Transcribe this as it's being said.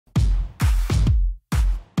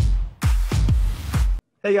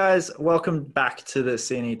Hey guys, welcome back to the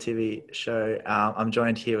CNE TV show. I'm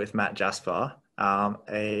joined here with Matt Jasper,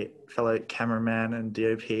 a fellow cameraman and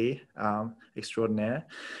DOP extraordinaire.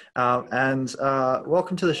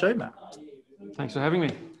 Welcome to the show, Matt. Thanks for having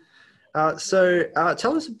me. Tell us a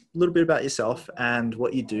little bit about yourself and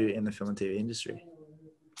what you do in the film and TV industry.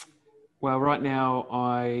 Well, right now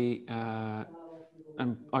I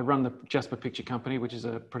run the Jasper Picture Company, which is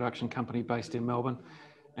a production company based in Melbourne,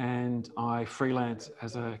 and I freelance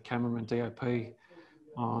as a cameraman DOP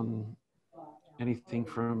on anything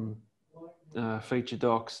from feature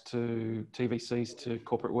docs to TVCs to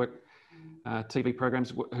corporate work, TV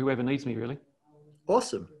programs, whoever needs me really.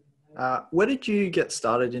 Awesome. Where did you get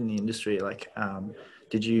started in the industry?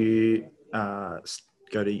 Did you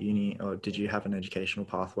go to uni, or did you have an educational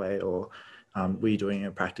pathway, or were you doing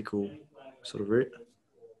a practical sort of route?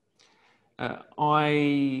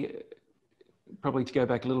 Probably to go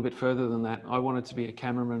back a little bit further than that, I wanted to be a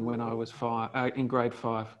cameraman when I was in grade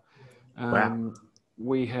 5. Wow.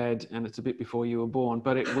 We had, and it's a bit before you were born,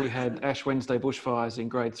 but we had Ash Wednesday bushfires in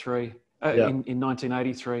grade 3, Yeah. in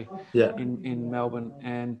 1983 Yeah. in Melbourne.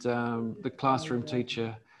 And the classroom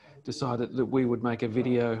teacher decided that we would make a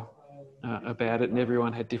video about it, and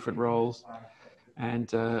everyone had different roles. And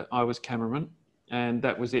I was cameraman, and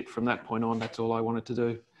that was it. From that point on, that's all I wanted to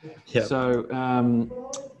do. Yeah. So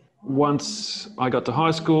once I got to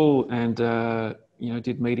high school and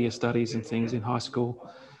did media studies and things in high school,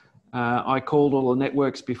 I called all the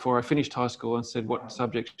networks before I finished high school and said, what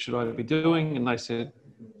subject should I be doing? And they said,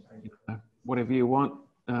 whatever you want,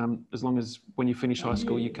 as long as when you finish high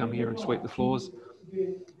school, you come here and sweep the floors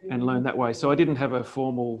and learn that way. So I didn't have a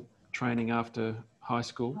formal training after high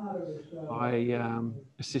school. I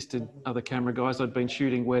assisted other camera guys. I'd been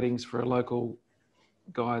shooting weddings for a local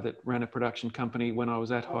guy that ran a production company when I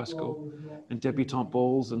was at high school, and debutante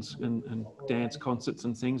balls and dance concerts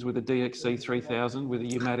and things with a DXC 3000 with a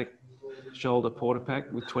U-matic shoulder porta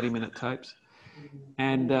pack with 20-minute tapes.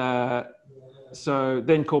 And so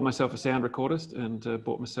then called myself a sound recordist and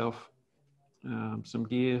bought myself some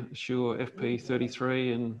gear, Shure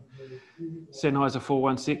FP33 and Sennheiser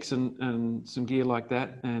 416 and some gear like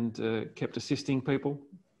that, and kept assisting people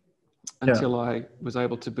until I was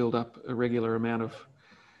able to build up a regular amount of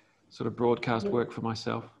sort of broadcast work for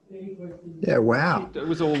myself. Yeah, wow. It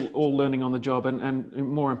was all learning on the job, and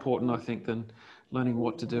more important, I think, than learning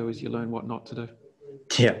what to do is you learn what not to do.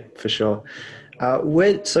 Yeah, for sure.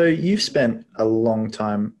 So you've spent a long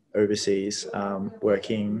time overseas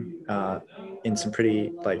working in some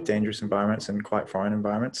pretty dangerous environments and quite foreign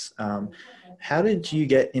environments. How did you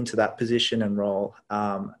get into that position and role?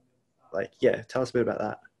 Tell us a bit about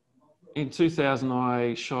that. In 2000,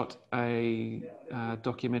 I shot a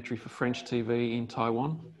documentary for French TV in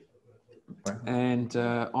Taiwan. Wow. And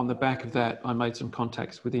on the back of that, I made some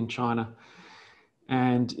contacts within China.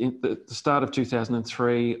 And at the start of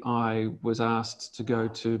 2003, I was asked to go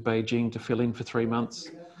to Beijing to fill in for 3 months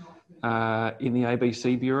in the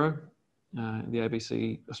ABC Bureau, the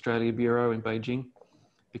ABC Australia Bureau in Beijing,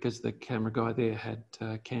 because the camera guy there had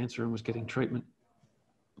cancer and was getting treatment.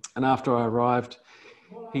 And after I arrived,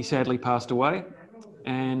 he sadly passed away,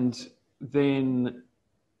 and then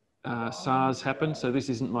SARS happened. So this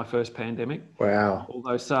isn't my first pandemic. Wow.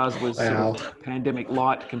 Although SARS was sort of pandemic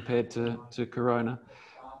light compared to Corona.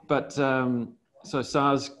 But so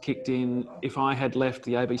SARS kicked in. If I had left,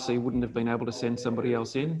 the ABC wouldn't have been able to send somebody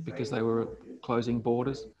else in because they were closing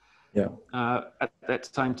borders. Yeah. At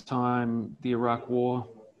that same time, the Iraq War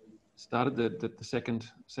started, the second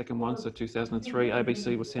one, so 2003,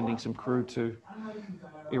 ABC was sending some crew to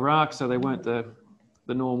Iraq, so they weren't the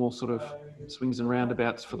normal sort of swings and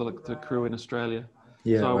roundabouts for the crew in Australia.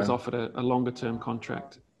 Yeah, so I was offered a longer term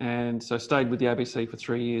contract, and so stayed with the ABC for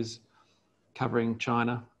 3 years covering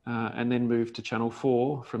China, and then moved to Channel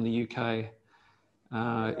 4 from the UK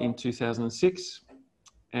in 2006,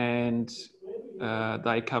 and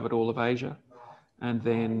they covered all of Asia. And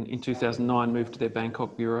then in 2009, moved to their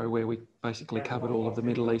Bangkok bureau, where we basically covered all of the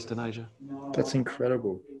Middle East and Asia. That's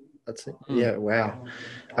incredible. That's it. Yeah, wow.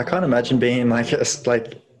 I can't imagine being in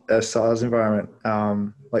a SARS environment.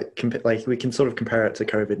 We can sort of compare it to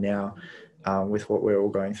COVID now, with what we're all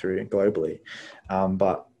going through globally.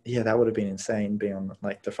 But yeah, that would have been insane, being on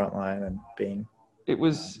the front line and being. It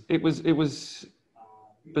was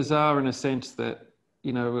bizarre in a sense that,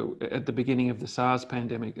 at the beginning of the SARS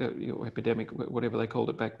pandemic, epidemic, whatever they called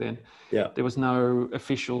it back then, there was no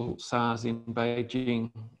official SARS in Beijing.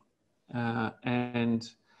 And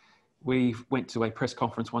we went to a press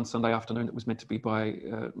conference one Sunday afternoon that was meant to be by,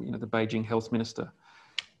 the Beijing health minister.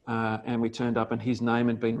 And we turned up and his name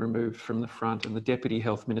had been removed from the front and the deputy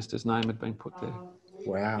health minister's name had been put there.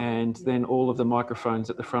 Wow. And then all of the microphones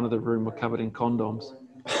at the front of the room were covered in condoms.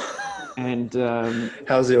 And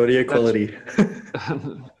How's the audio that's quality?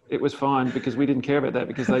 it was fine because we didn't care about that,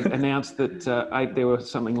 because they announced that there were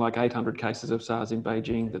something like 800 cases of SARS in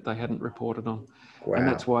Beijing that they hadn't reported on. And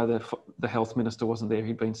that's Wow. why the health minister wasn't there.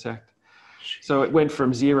 He'd been sacked. So it went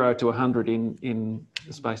from 0 to 100 in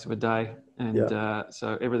the space of a day. And Yeah.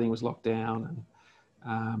 so everything was locked down,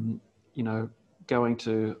 and, you know, going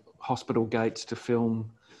to hospital gates to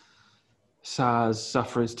film SARS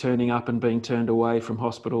sufferers turning up and being turned away from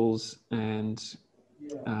hospitals, and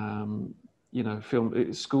you know,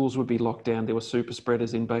 schools would be locked down. There were super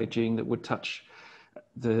spreaders in Beijing that would touch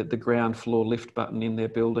the ground floor lift button in their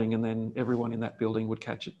building, and then everyone in that building would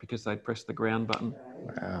catch it because they'd pressed the ground button.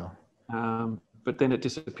 Wow. But then it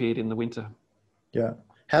disappeared in the winter. Yeah.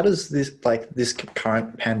 How does this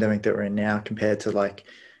current pandemic that we're in now compare to like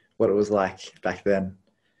what it was like back then?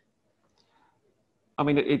 I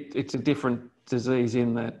mean, it's a different disease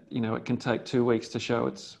in that, you know, it can take 2 weeks to show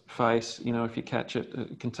its face. You know, if you catch it,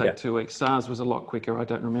 it can take 2 weeks. SARS was a lot quicker. I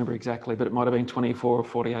don't remember exactly, but it might have been 24 or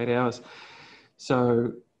 48 hours.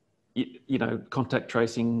 So, you know, contact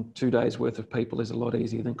tracing 2 days worth of people is a lot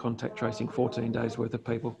easier than contact tracing 14 days worth of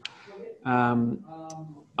people. I'm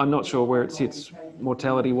not sure where it sits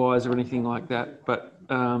mortality wise or anything like that, but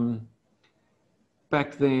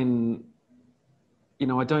back then, you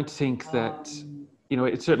know, I don't think that, you know,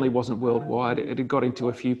 it certainly wasn't worldwide. It had got into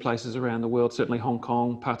a few places around the world, certainly Hong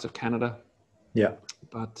Kong, parts of Canada. Yeah.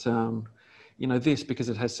 But, you know, this, because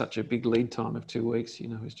it has such a big lead time of 2 weeks, you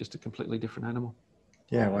know, is just a completely different animal.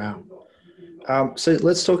 Yeah. Wow. So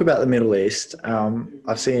let's talk about the Middle East.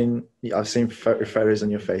 I've seen photos on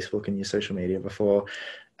your Facebook and your social media before,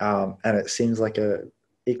 and it seems like a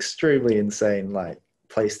extremely insane like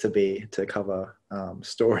place to be to cover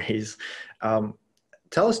stories.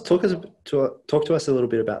 Talk to us a little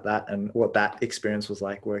bit about that and what that experience was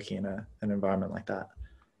like working in an environment like that.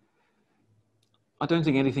 I don't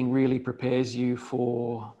think anything really prepares you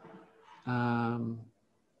for,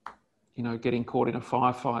 you know, getting caught in a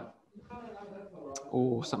firefight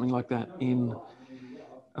or something like that in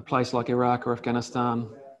a place like Iraq or Afghanistan.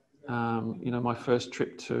 You know, my first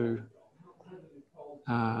trip to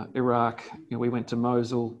Iraq, you know, we went to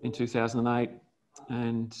Mosul in 2008,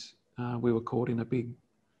 and we were caught in a big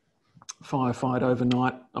firefight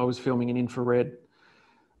overnight. I was filming in infrared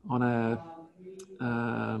on a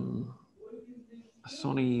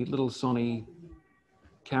little Sony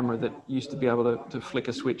camera that used to be able to flick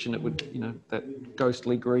a switch, and it would, you know, that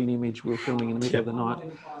ghostly green image. We were filming in the middle of the night,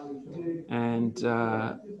 and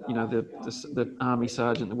you know, the army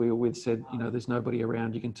sergeant that we were with said, you know, there's nobody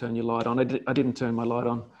around, you can turn your light on. I didn't turn my light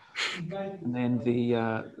on, and then the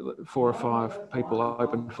 4 or 5 people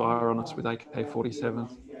opened fire on us with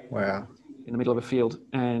AK-47s. Wow. In the middle of a field,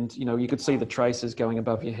 and, you know, you could see the traces going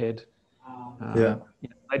above your head. Yeah. You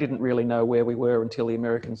know, they didn't really know where we were until the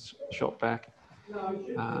Americans shot back,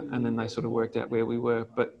 and then they sort of worked out where we were.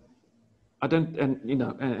 But I don't, and you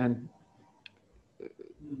know, and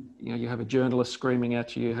you know, you have a journalist screaming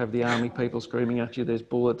at you, you have the army people screaming at you, there's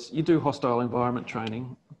bullets. You do hostile environment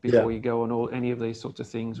training before you go on any of these sorts of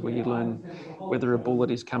things, where you learn whether a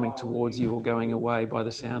bullet is coming towards you or going away by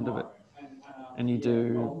the sound of it. And you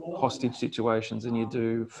do hostage situations, and you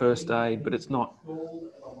do first aid, but it's not,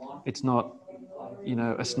 you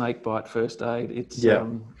know, a snake bite first aid. It's a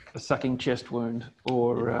sucking chest wound,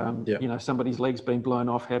 or you know, somebody's leg's been blown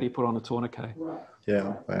off. How do you put on a tourniquet?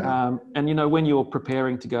 Yeah. Wow. And you know, when you're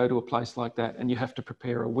preparing to go to a place like that, and you have to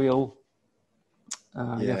prepare a will,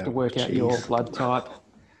 you have to work out your blood type,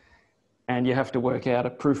 and you have to work out a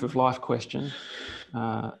proof of life question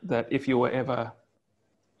that if you were ever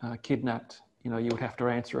kidnapped, you know, you would have to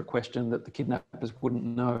answer a question that the kidnappers wouldn't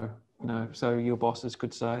know. You know, so your bosses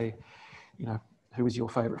could say, you know, who was your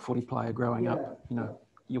favourite footy player growing up? You know,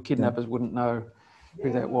 your kidnappers wouldn't know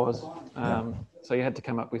who that was. So you had to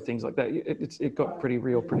come up with things like that. It got pretty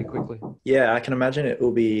real pretty quickly. Yeah, I can imagine it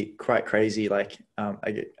will be quite crazy. Like,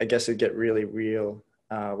 I guess it'd get really real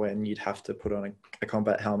when you'd have to put on a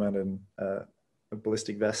combat helmet and a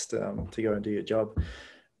ballistic vest to go and do your job.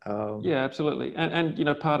 Yeah, absolutely. And you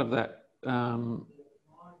know, part of that,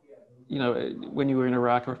 you know, when you were in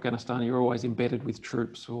Iraq or Afghanistan, you were always embedded with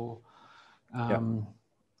troops, or,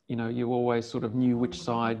 you know, you always sort of knew which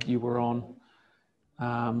side you were on,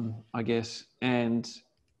 I guess. And,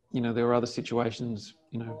 you know, there were other situations,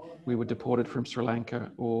 you know, we were deported from Sri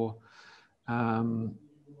Lanka, or,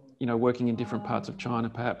 you know, working in different parts of China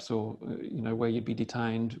perhaps, or, you know, where you'd be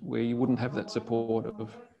detained, where you wouldn't have that support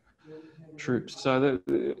of troops. So,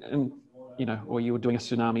 and, you know, or you were doing a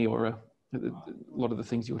tsunami, or a lot of the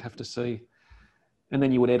things you would have to see. and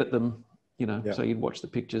then you would edit them, you know, Yeah. so you'd watch the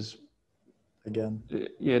pictures. Again.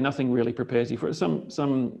 Yeah, nothing really prepares you for it.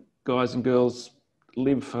 Some guys and girls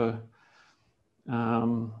live for,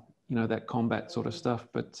 you know, that combat sort of stuff.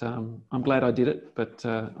 But I'm glad I did it, but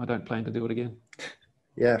I don't plan to do it again.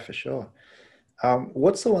 Yeah, for sure.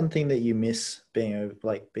 What's the one thing that you miss being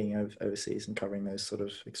overseas and covering those sort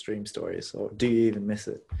of extreme stories, or do you even miss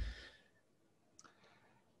it?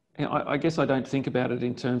 And I guess I don't think about it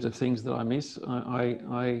in terms of things that I miss.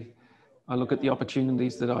 I look at the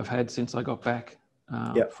opportunities that I've had since I got back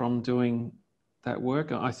Yeah. from doing that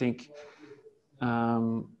work. I think,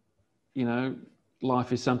 you know,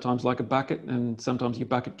 life is sometimes like a bucket, and sometimes your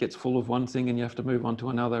bucket gets full of one thing and you have to move on to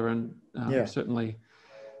another. And Yeah. certainly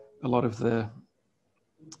a lot of the,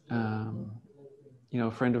 you know,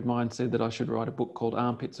 a friend of mine said that I should write a book called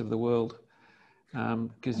Armpits of the World,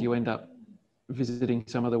 because you end up visiting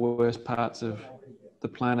some of the worst parts of the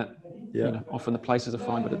planet. Yeah. You know, often the places are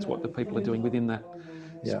fine, but it's what the people are doing within that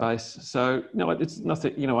Yeah. space. So no, it's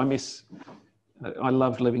nothing, you know, I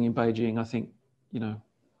loved living in Beijing. I think, you know,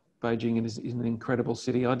 Beijing is an incredible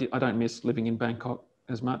city. I don't miss living in Bangkok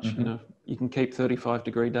as much. You know, you can keep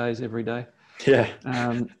 35-degree days every day. Yeah.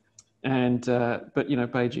 But you know,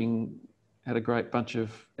 Beijing had a great bunch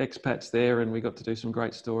of expats there, and we got to do some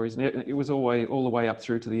great stories. And it was all the way up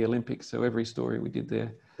through to the Olympics. So every story we did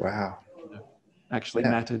there, Wow. you know, actually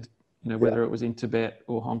Yeah. mattered. You know, whether it was in Tibet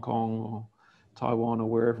or Hong Kong or Taiwan or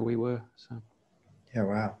wherever we were. So Yeah.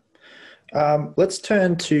 Wow. Let's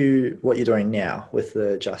turn to what you're doing now with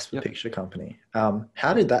the Jasper yep. Picture Company.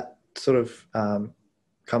 How did that sort of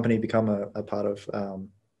company become a part of?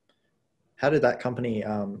 How did that company?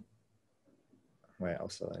 Wait, I'll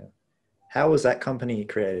say that. How was that company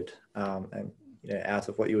created? And you know, out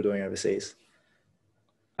of what you were doing overseas.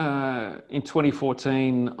 In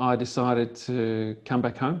 2014, I decided to come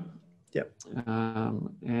back home. Yep.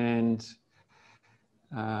 And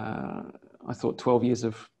I thought 12 years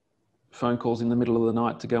of phone calls in the middle of the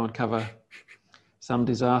night to go and cover some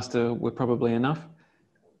disaster were probably enough.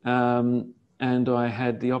 And I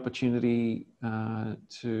had the opportunity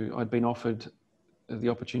I'd been offered the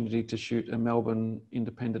opportunity to shoot a Melbourne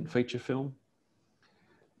independent feature film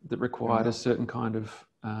that required a certain kind of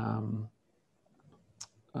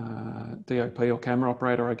DOP or camera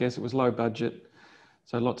operator, I guess. It was low budget,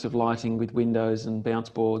 so lots of lighting with windows and bounce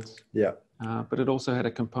boards. Yeah. But it also had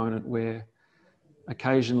a component where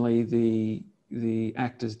occasionally the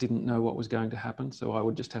actors didn't know what was going to happen, so I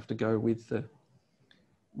would just have to go with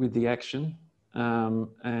the action.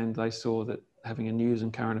 And they saw that having a news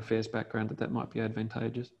and current affairs background, that might be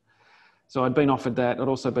advantageous. So I'd been offered that. I'd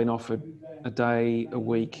also been offered a day a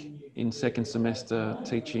week in second semester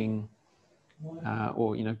teaching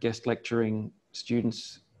or, you know, guest lecturing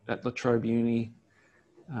students at La Trobe Uni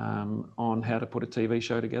on how to put a TV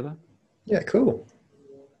show together. Yeah, cool.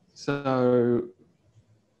 So,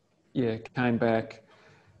 yeah, came back.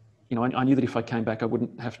 You know, I knew that if I came back, I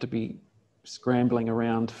wouldn't have to be scrambling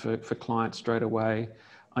around for clients straight away.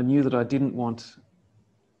 I knew that I didn't want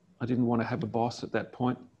to have a boss at that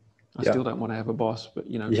point. I still don't want to have a boss, but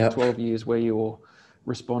you know, 12 years where you're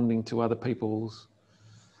responding to other people's,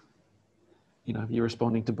 you know, you're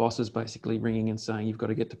responding to bosses basically ringing and saying, you've got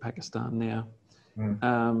to get to Pakistan now.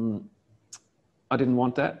 I didn't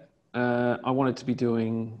want that. I wanted to be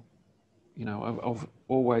doing, you know, I've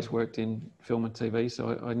always worked in film and TV,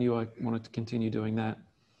 so I knew I wanted to continue doing that.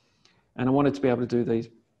 And I wanted to be able to do these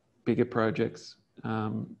bigger projects.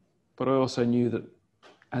 But I also knew that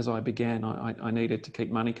as I began, I needed to keep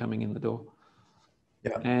money coming in the door.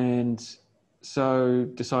 Yeah. And so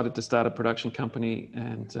decided to start a production company.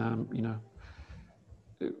 And, you know,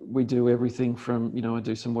 we do everything from, you know, I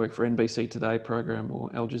do some work for NBC Today program or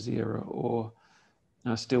Al Jazeera or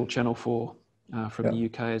still Channel 4 from the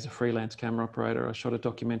UK as a freelance camera operator. I shot a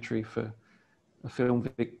documentary for a Film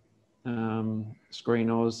Vic, Screen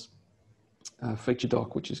Oz feature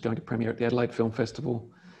doc, which is going to premiere at the Adelaide Film Festival.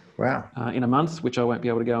 Wow. In a month, which I won't be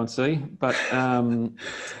able to go and see. But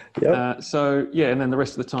so, yeah, and then the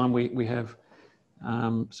rest of the time we have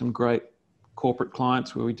some great corporate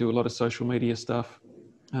clients where we do a lot of social media stuff,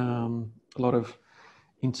 a lot of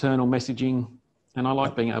internal messaging. And I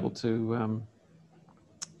like being able to,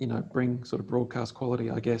 you know, bring sort of broadcast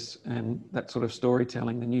quality, I guess, and that sort of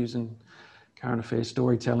storytelling, the news and current affairs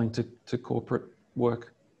storytelling to corporate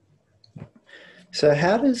work. So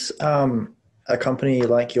how does a company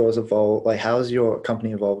like yours evolve? Like, how has your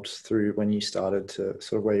company evolved through when you started to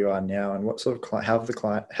sort of where you are now, and what sort of has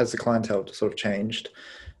the clientele sort of changed,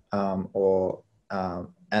 and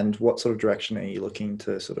what sort of direction are you looking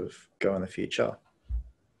to sort of go in the future?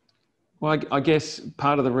 Well, I guess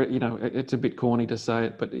part of the, it's a bit corny to say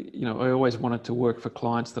it, but, I always wanted to work for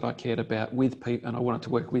clients that I cared about with people, and I wanted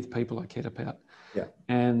to work with people I cared about. Yeah.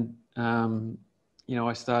 And,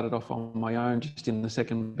 I started off on my own, just in the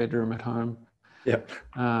second bedroom at home. Yeah.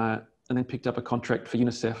 And then picked up a contract for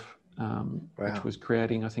UNICEF, which was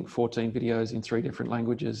creating, I think, 14 videos in 3 different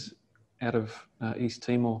languages out of East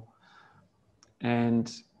Timor.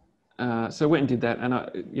 And so I went and did that. And,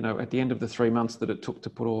 at the end of the 3 months that it took to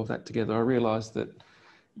put all of that together, I realized that,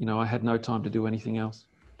 I had no time to do anything else.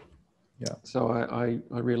 Yeah. So I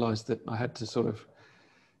realized that I had to sort of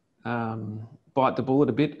bite the bullet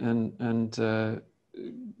a bit and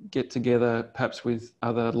get together perhaps with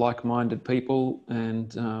other like-minded people.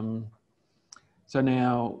 And so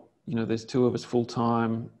now, there's 2 of us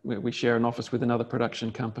full-time. We share an office with another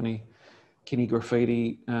production company, CNE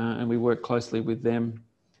Graffiti, and we work closely with them.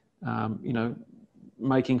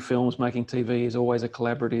 Making films, making TV is always a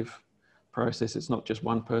collaborative process. It's not just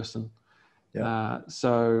one person. Yeah.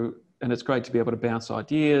 And it's great to be able to bounce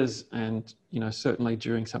ideas. And, certainly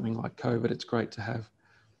during something like COVID, it's great to have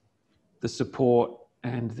the support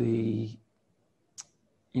and the,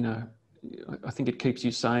 I think it keeps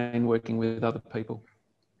you sane working with other people.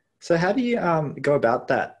 So how do you go about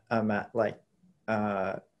that, Matt? Like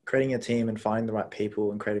creating a team and finding the right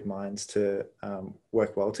people and creative minds to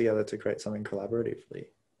work well together to create something collaboratively?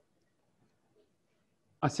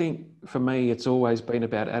 I think for me, it's always been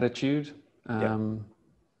about attitude.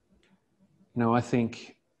 I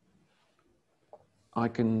think I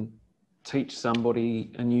can teach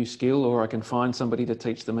somebody a new skill, or I can find somebody to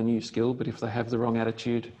teach them a new skill, but if they have the wrong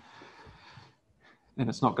attitude, then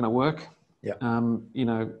it's not going to work. Yeah.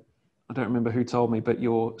 I don't remember who told me, but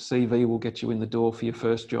your CV will get you in the door for your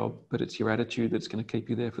first job, but it's your attitude that's going to keep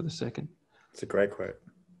you there for the second. It's a great quote.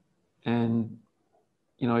 And,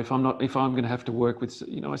 if I'm going to have to work with,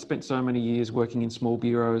 I spent so many years working in small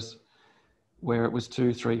bureaus where it was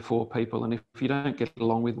 2, 3, 4 people. And if you don't get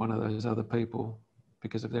along with one of those other people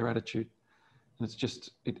because of their attitude, and it's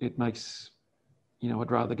just, it makes,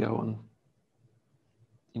 I'd rather go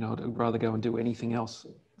and do anything else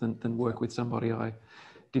than work with somebody I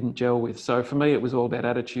didn't gel with. So for me, it was all about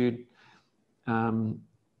attitude.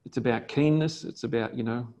 It's about keenness. It's about,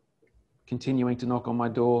 continuing to knock on my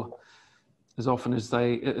door as often as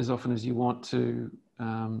you want to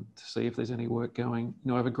see if there's any work going.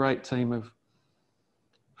 I have a great team of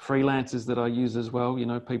freelancers that I use as well,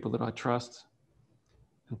 people that I trust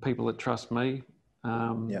and people that trust me.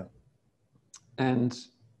 And,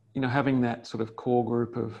 having that sort of core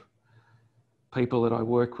group of people that I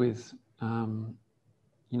work with,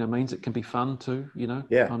 means it can be fun too,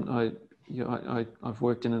 Yeah. I've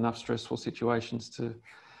worked in enough stressful situations to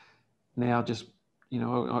now just,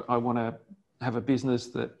 I want to have a business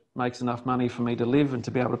that makes enough money for me to live and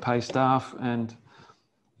to be able to pay staff and,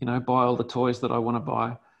 buy all the toys that I want to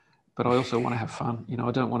buy. But I also want to have fun.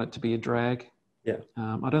 I don't want it to be a drag. Yeah.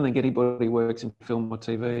 I don't think anybody works in film or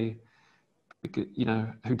TV, because,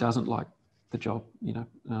 who doesn't like the job,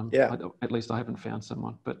 at least I haven't found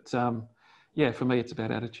someone. But for me, it's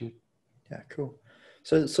about attitude. Yeah, cool.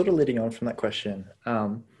 So sort of leading on from that question,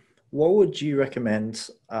 what would you recommend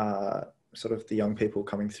sort of the young people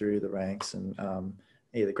coming through the ranks and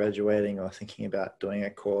either graduating or thinking about doing a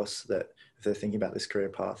course, that if they're thinking about this career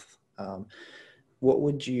path, what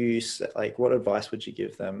would you say, like, what advice would you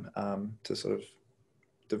give them to sort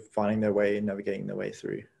of finding their way and navigating their way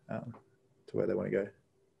through to where they want to go?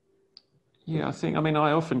 Yeah,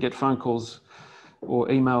 I often get phone calls or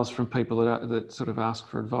emails from people that sort of ask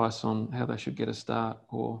for advice on how they should get a start,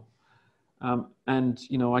 or, I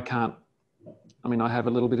have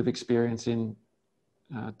a little bit of experience in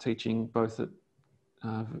teaching both at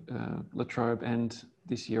La Trobe, and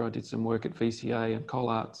this year I did some work at VCA and Col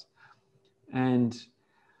Arts.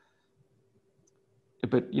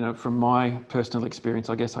 But from my personal experience,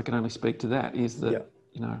 I guess I can only speak to that, is that,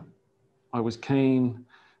 I was keen,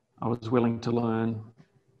 I was willing to learn,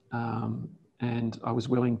 and I was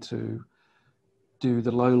willing to do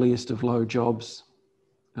the lowliest of low jobs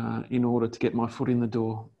in order to get my foot in the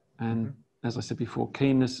door. And as I said before,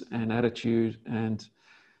 keenness and attitude, and,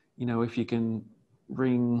 if you can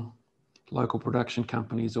ring local production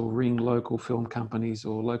companies or ring local film companies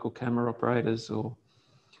or local camera operators, or,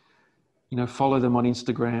 follow them on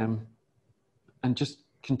Instagram, and just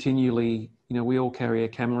continually, we all carry a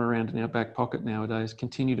camera around in our back pocket nowadays.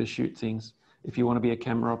 Continue to shoot things. If you want to be a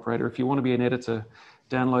camera operator, if you want to be an editor,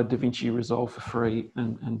 download DaVinci Resolve for free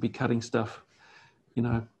and be cutting stuff, in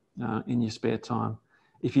your spare time.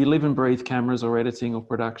 If you live and breathe cameras or editing or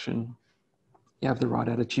production, you have the right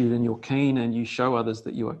attitude and you're keen, and you show others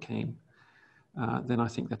that you are keen. then I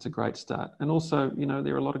think that's a great start. And also,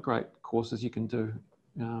 there are a lot of great courses you can do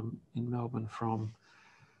in Melbourne, from,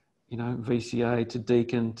 VCA to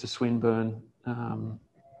Deakin to Swinburne.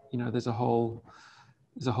 There's a whole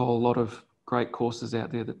lot of great courses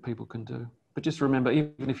out there that people can do. But just remember,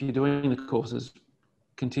 even if you're doing the courses,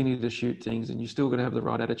 continue to shoot things, and you still got to have the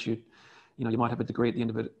right attitude. You might have a degree at the end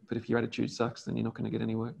of it, but if your attitude sucks, then you're not going to get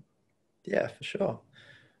anywhere. Yeah, for sure.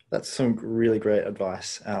 That's some really great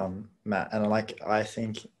advice, Matt. And I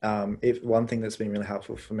think if one thing that's been really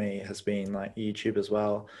helpful for me has been like YouTube as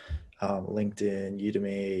well, LinkedIn,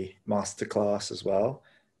 Udemy, Masterclass as well,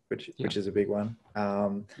 which is a big one.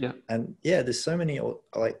 Yeah. And yeah, there's so many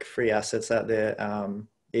like free assets out there.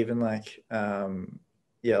 Even like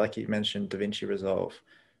like you mentioned, DaVinci Resolve,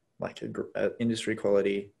 like a industry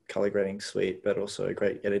quality color grading suite, but also a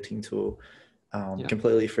great editing tool,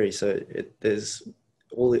 completely free. So there's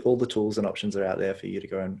all the tools and options are out there for you to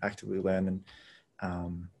go and actively learn. And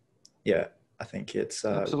I think it's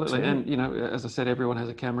absolutely. And as I said, everyone has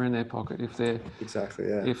a camera in their pocket. If they're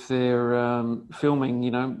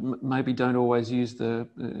filming, maybe don't always use the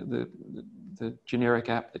generic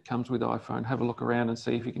app that comes with iPhone. Have a look around and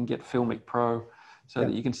see if you can get Filmic Pro, so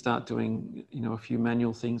that you can start doing a few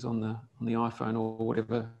manual things on the iPhone or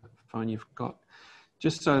whatever phone you've got,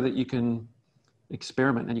 just so that you can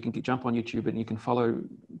experiment and you can jump on YouTube and you can follow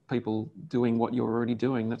people doing what you're already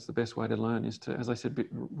doing. That's the best way to learn, is to, as I said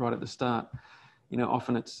right at the start,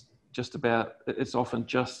 often it's often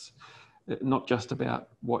not just about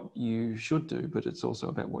what you should do, but it's also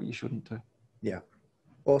about what you shouldn't do. Yeah.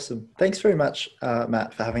 Awesome. Thanks very much,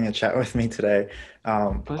 Matt, for having a chat with me today.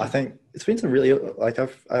 I think it's been some really, like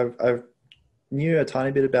I've knew a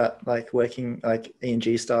tiny bit about like working like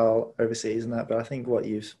E&G style overseas and that, but I think what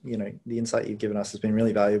the insight you've given us has been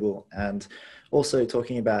really valuable, and also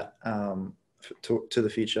talking about to the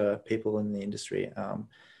future people in the industry,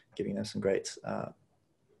 giving them some great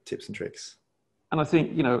tips and tricks. And I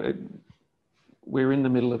think, we're in the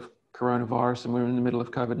middle of coronavirus and we're in the middle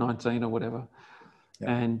of COVID-19 or whatever.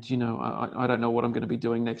 Yeah. And, I don't know what I'm going to be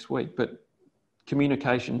doing next week, but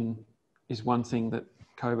communication is one thing that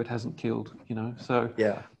COVID hasn't killed, So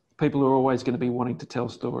people are always going to be wanting to tell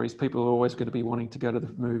stories. People are always going to be wanting to go to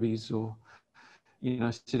the movies, or,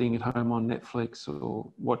 sitting at home on Netflix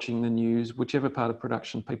or watching the news, whichever part of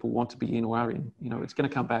production people want to be in or are in. It's going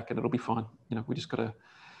to come back and it'll be fine. We just got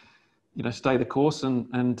to, stay the course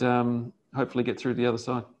and hopefully get through the other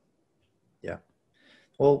side. Yeah.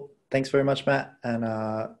 Well, thanks very much, Matt. And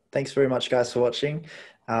thanks very much, guys, for watching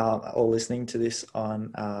or listening to this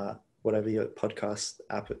on whatever your podcast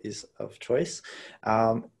app is of choice.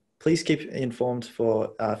 Please keep informed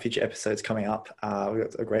for future episodes coming up. We've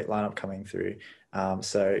got a great lineup coming through.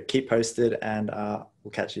 So keep posted, and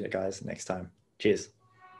we'll catch you guys next time. Cheers.